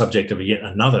probably the subject of yet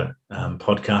another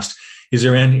podcast, is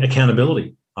around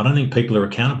accountability. I don't think people are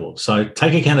accountable. So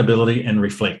take accountability and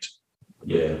reflect.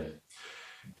 Yeah.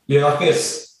 Yeah, I think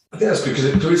that's good,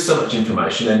 because there is so much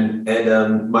information.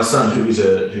 And my son,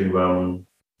 who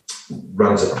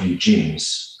runs a few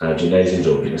gyms, gymnasiums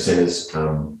or fitness centres,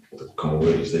 what the common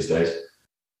word is these days,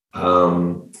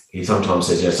 he sometimes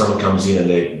says, someone comes in and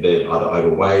they're either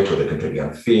overweight or they're completely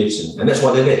unfit, and that's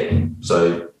why they're there.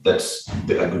 So that's a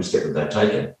good step that they've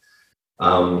taken.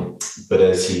 But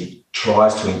as he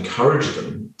tries to encourage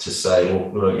them to say,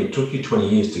 well, it took you 20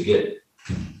 years to get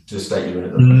to the state you're in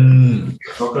at the moment.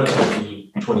 It's not going to take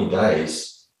you 20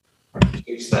 days to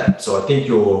fix that. So I think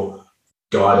your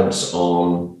guidance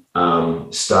on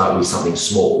start with something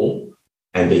small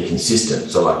and be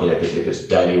consistent. So if it's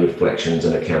daily reflections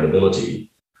and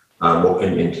accountability,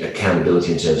 and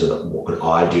accountability in terms of what could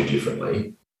I do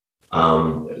differently,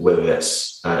 whether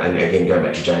that's and again going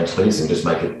back to James Cleason, just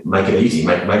make it easy,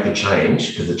 make the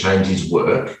change, because the change is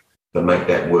work, but make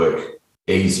that work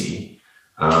easy,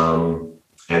 and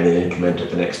then implement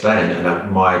it the next day.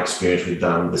 And my experience with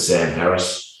the Sam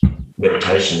Harris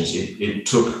meditations, it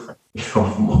took,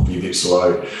 I might be a bit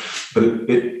slow, but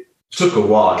it took a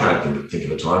while. I can't think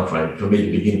of a time frame for me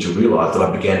to begin to realise that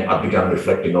I'd begun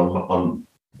reflecting on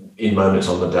in moments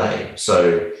on the day.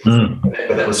 So,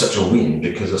 but that was such a win,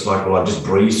 because it's like, well, I just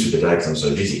breeze through the day because I'm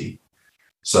so busy.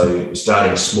 So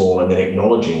starting small and then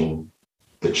acknowledging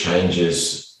the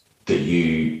changes that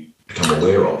you become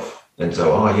aware of. And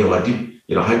so, I did,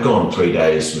 I had gone 3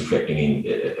 days reflecting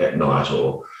at night,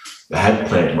 or I had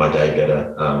planned my day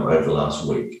better over the last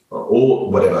week,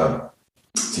 or whatever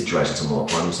situations I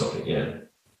might find myself in. Yeah.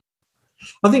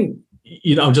 I think,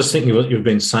 I'm just thinking of what you've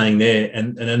been saying there,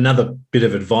 and another bit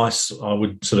of advice I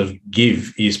would sort of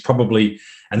give is probably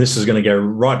and this is going to go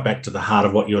right back to the heart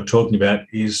of what you're talking about,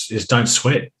 is don't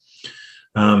sweat.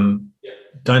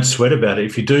 Don't sweat about it.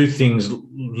 If you do things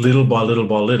little by little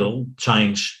by little,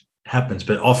 change happens.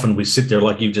 But often we sit there,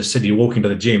 like you just said, you walk into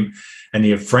the gym and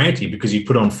you're frantic because you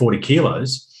put on 40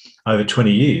 kilos over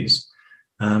 20 years.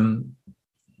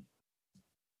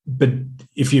 But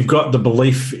if you've got the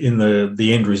belief in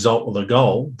the end result or the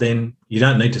goal, then you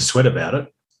don't need to sweat about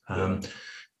it. No,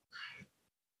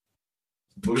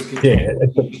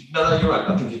 you're right.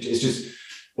 I think it's just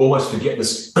almost forget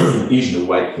this usually the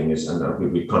weight thing is,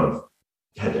 and we've kind of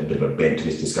had a bit of a bent to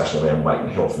this discussion around weight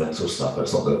and health and that sort of stuff, but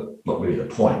it's not really the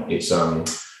point. It's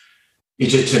you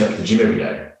just turn up to the gym every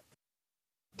day.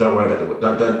 Don't worry about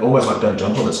don't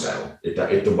jump on the scale. If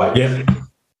the weight,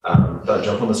 don't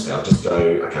jump on the scale. Just go,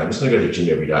 okay, I'm just going to go to the gym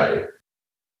every day,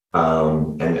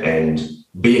 and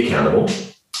be accountable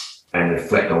and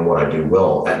reflect on what I do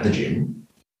well at the gym,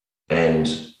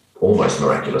 and almost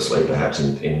miraculously, perhaps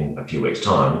in a few weeks'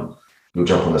 time, you'll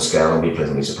jump on the scale and be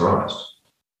pleasantly surprised.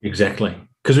 Exactly.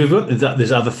 Because we've got this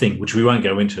other thing, which we won't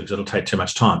go into because it'll take too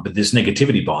much time, but this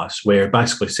negativity bias where it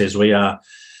basically says we're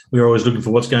always looking for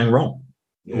what's going wrong,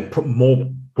 more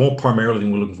primarily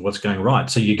than we're looking for what's going right.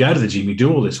 So you go to the gym, you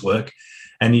do all this work,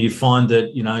 and you find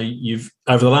that, you've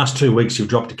over the last 2 weeks, you've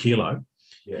dropped a kilo.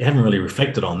 Yeah. You haven't really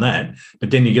reflected on that, but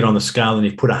then you get on the scale and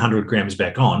you put 100 grams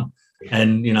back on,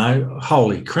 and,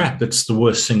 holy crap, it's the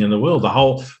worst thing in the world.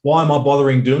 Why am I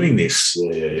bothering doing this?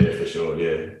 Yeah, for sure,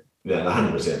 yeah. Yeah,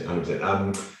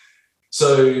 100%.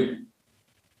 So,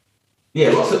 yeah,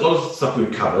 lots of stuff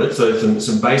we've covered. So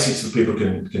some basics that people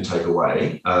can take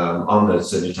away. I'm going to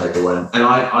certainly take away. And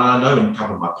I know in a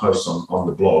couple of my posts on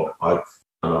the blog, I've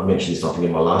mentioned this, I think,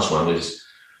 in my last one, is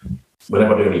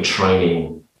whenever I do any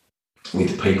training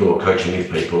with people or coaching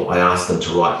with people, I ask them to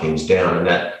write things down. And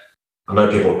that, I know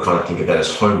people kind of think of that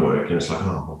as homework, and it's like,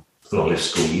 oh, I thought I left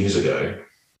school years ago.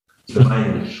 The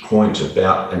main point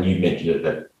about, and you mentioned it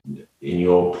that in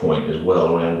your point as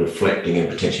well, around reflecting and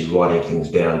potentially writing things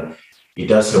down, it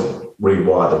does help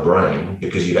rewire the brain,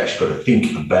 because you've actually got to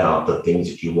think about the things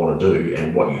that you want to do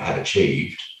and what you have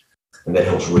achieved, and that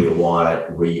helps rewire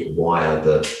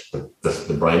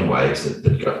the brain waves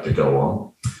that go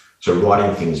on. So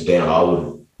writing things down, I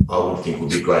would think would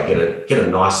be great. Get a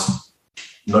nice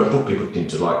notebook. People tend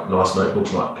to like nice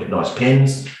notebooks, like nice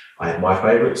pens. I have my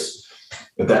favourites.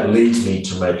 But that leads me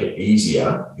to make it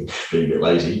easier, being a bit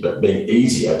lazy, but being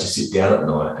easier to sit down at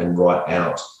night and write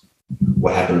out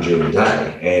what happened during the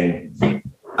day. And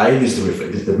there's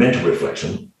the mental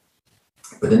reflection,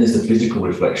 but then there's the physical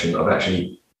reflection of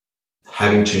actually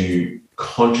having to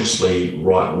consciously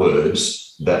write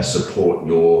words that support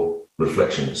your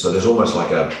reflection. So there's almost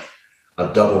like a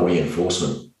double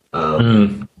reinforcement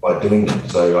by doing that.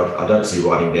 So I don't see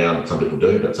writing down, some people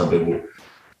do, but some people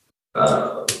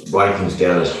writing things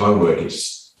down as homework, it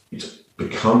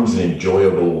becomes an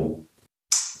enjoyable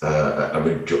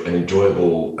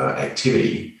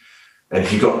activity. And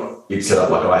if you've got it set up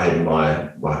like I had in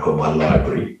what I call my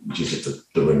library, which is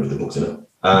just the room with the books in it,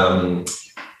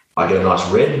 I get a nice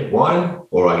red wine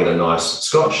or I get a nice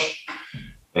scotch,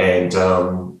 and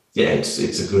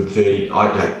it's a good 30.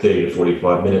 I take 30 to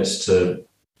 45 minutes to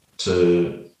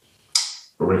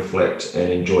reflect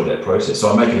and enjoy that process.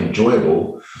 So I make it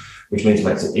enjoyable, which means it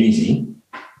makes it easy,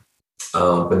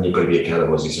 but you've got to be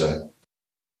accountable, as you say.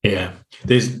 Yeah.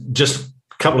 There's just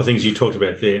a couple of things you talked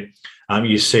about there.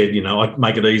 You said, I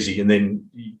make it easy, and then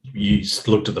you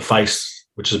looked at the face,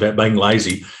 which is about being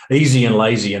lazy. Easy and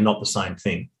lazy are not the same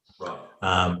thing.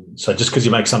 Right. So just because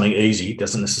you make something easy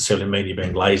doesn't necessarily mean you're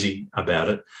being lazy about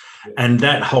it. Yeah. And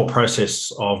that whole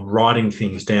process of writing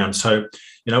things down. So,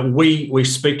 we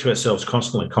speak to ourselves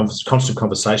constantly, constant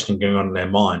conversation going on in our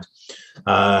mind.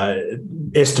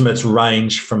 Estimates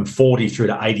range from 40 through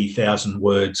to 80,000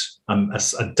 words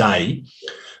a day,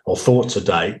 or thoughts a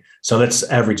day. So let's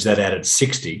average that out at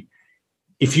 60.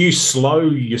 If you slow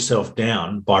yourself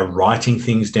down by writing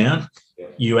things down,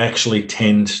 you actually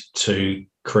tend to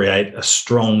create a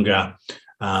stronger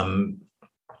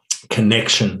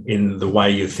connection in the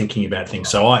way you're thinking about things.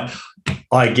 So I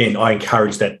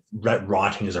encourage that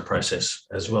writing as a process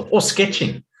as well, or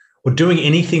sketching, or doing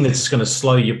anything that's going to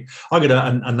slow you. I got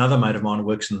another mate of mine who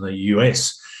works in the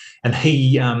US, and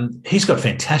he's got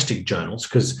fantastic journals,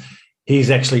 because he's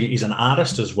an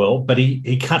artist as well, but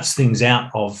he cuts things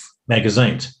out of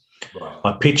magazines, right,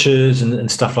 like pictures and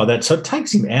stuff like that. So it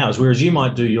takes him hours, whereas you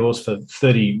might do yours for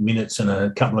 30 minutes and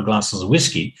a couple of glasses of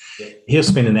whiskey. Yeah. He'll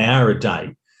spend an hour a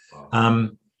day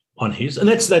on his, and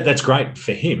that's great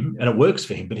for him, and it works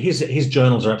for him. But his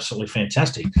journals are absolutely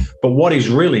fantastic. But what he's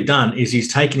really done is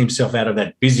he's taken himself out of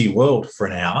that busy world for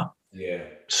an hour,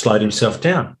 slowed himself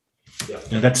down. Yeah.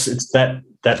 And it's that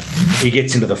he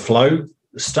gets into the flow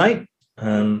state,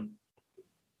 and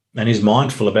he's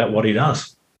mindful about what he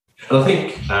does. And I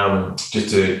think just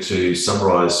to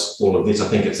summarise all of this, I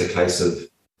think it's a case of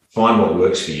find what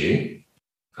works for you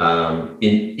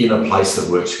in a place that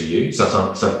works for you. So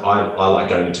I like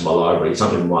going into my library.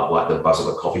 Some people might like the buzz of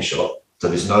a coffee shop. So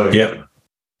there's no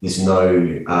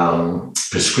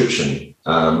prescription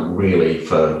really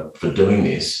for doing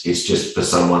this. It's just for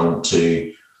someone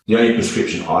to. The only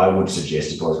prescription I would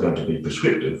suggest if I was going to be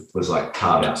prescriptive was like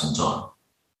carve out some time.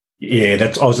 Yeah, I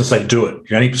was going to say do it.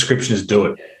 The only prescription is do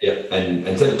it. Yeah,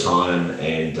 and set a time,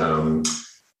 and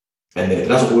then if it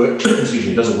doesn't work, excuse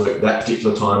me, it doesn't work that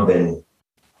particular time, then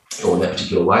or in that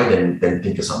particular way, then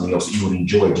think of something else that you would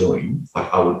enjoy doing.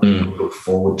 Like I would look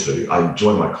forward to. I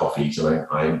enjoy my coffees, and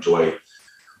I enjoy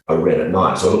a read at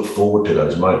night, so I look forward to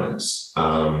those moments.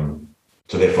 So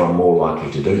therefore, I'm more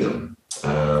likely to do them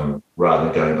rather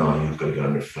than going, oh, you've got to go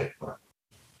and reflect.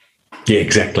 Yeah,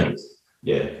 exactly.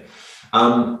 Yeah.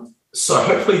 So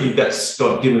hopefully that's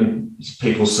given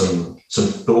people some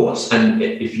thoughts. And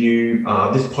if you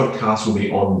this podcast will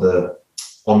be on the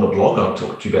blog. I'll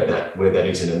talk to you about that, where that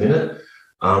is in a minute.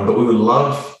 But we would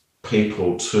love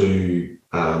people to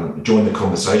join the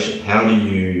conversation. How do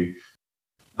you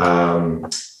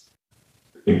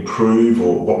improve,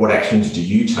 or what actions do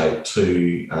you take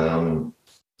to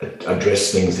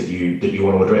address things that you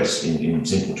want to address in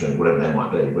simple terms, whatever they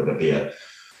might be, whether it be a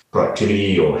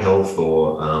productivity or health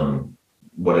or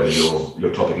whatever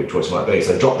your topic of choice might be.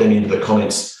 So drop them into the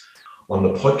comments on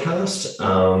the podcast.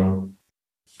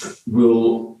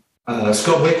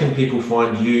 Scott, where can people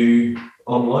find you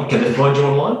online? Can they find you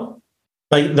online?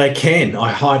 They can.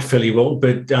 I hide fairly well,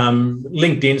 but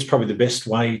LinkedIn is probably the best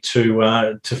way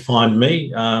to find me.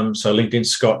 So LinkedIn,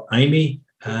 Scott Amy.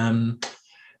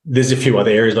 There's a few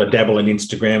other areas. I dabble in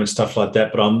Instagram and stuff like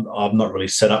that, but I'm not really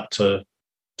set up to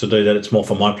do that. It's more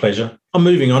for my pleasure. I'm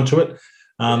moving on to it.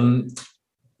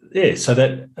 So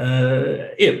that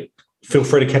feel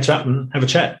free to catch up and have a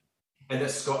chat. And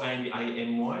that's Scott Amy,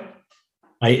 A-M-Y?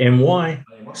 A-M-Y,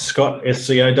 Scott,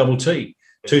 S-C-O-T-T.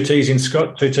 2 T's in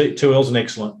Scott, 2 L's in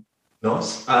excellent.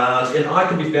 Nice. And I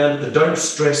can be found at the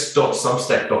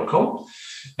don'tstress.substack.com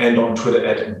and on Twitter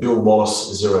at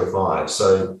BillWallace05.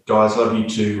 So, guys, love you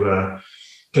to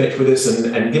connect with us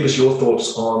and give us your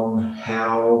thoughts on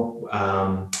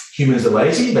how humans are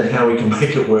lazy, but how we can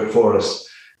make it work for us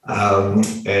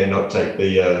and not take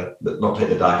the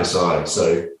darker side.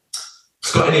 So,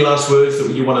 Scott, any last words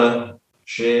that you want to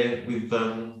share with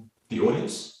the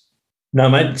audience? No,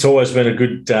 mate, it's always been a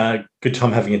good time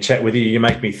having a chat with you. You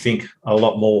make me think a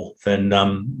lot more than I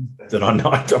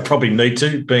know I probably need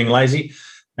to, being lazy.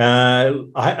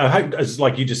 I hope, as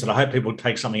like you just said, I hope people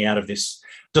take something out of this.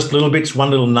 Just little bits, one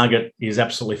little nugget is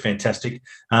absolutely fantastic.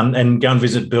 And go and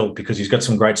visit Bill, because he's got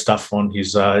some great stuff on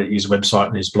his website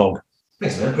and his blog.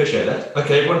 Thanks, man. Appreciate that.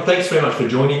 Okay, everyone, thanks very much for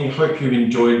joining. Hope you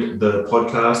enjoyed the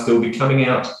podcast. They'll be coming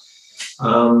out,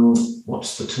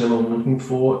 what's the term I'm looking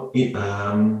for?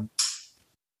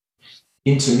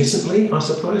 Intermittently, I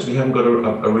suppose. We haven't got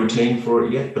a routine for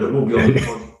it yet, but it will be on.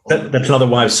 That's another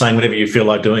way of saying whenever you feel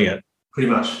like doing it. Pretty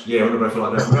much, yeah. Whenever I feel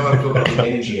like that, whenever I feel like the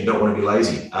energy and don't want to be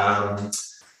lazy.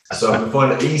 So if I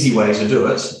find an easy way to do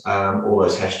it, all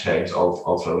those hashtags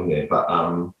I'll throw in there. But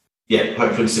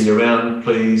hopefully see you around.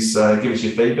 Please give us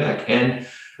your feedback, and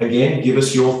again, give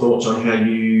us your thoughts on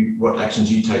what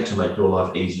actions you take to make your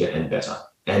life easier and better.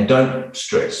 And don't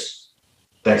stress.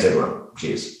 Thanks, everyone.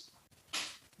 Cheers.